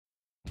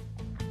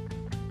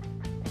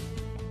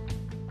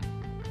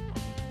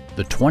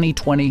the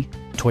 2020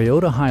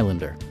 Toyota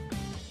Highlander.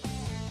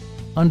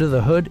 Under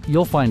the hood,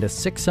 you'll find a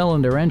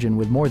 6-cylinder engine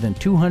with more than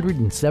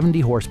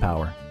 270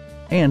 horsepower.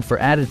 And for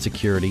added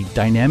security,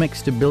 dynamic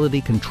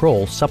stability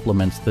control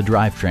supplements the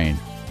drivetrain.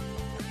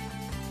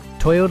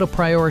 Toyota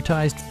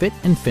prioritized fit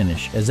and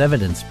finish as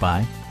evidenced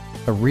by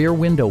a rear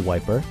window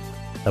wiper,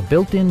 a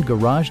built-in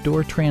garage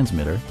door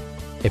transmitter,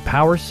 a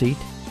power seat,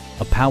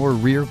 a power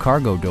rear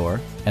cargo door,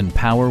 and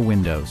power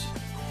windows.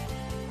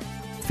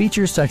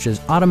 Features such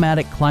as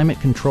automatic climate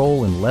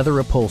control and leather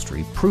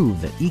upholstery prove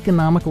that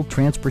economical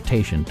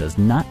transportation does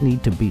not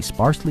need to be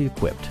sparsely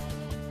equipped.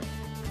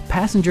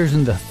 Passengers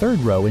in the third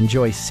row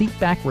enjoy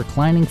seat-back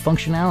reclining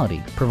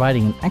functionality,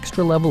 providing an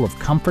extra level of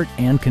comfort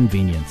and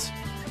convenience.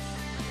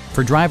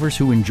 For drivers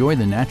who enjoy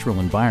the natural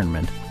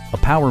environment, a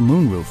power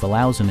moonroof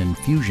allows an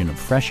infusion of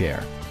fresh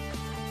air.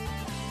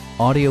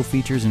 Audio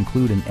features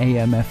include an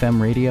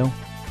AM/FM radio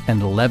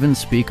and 11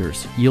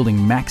 speakers,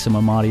 yielding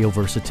maximum audio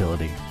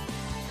versatility.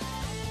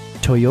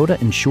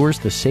 Toyota ensures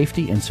the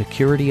safety and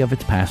security of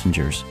its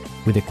passengers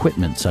with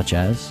equipment such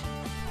as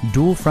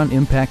dual front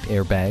impact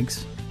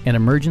airbags, an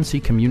emergency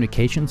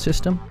communication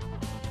system,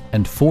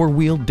 and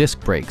 4-wheel disc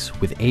brakes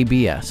with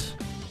ABS.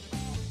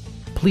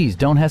 Please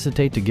don't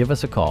hesitate to give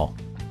us a call.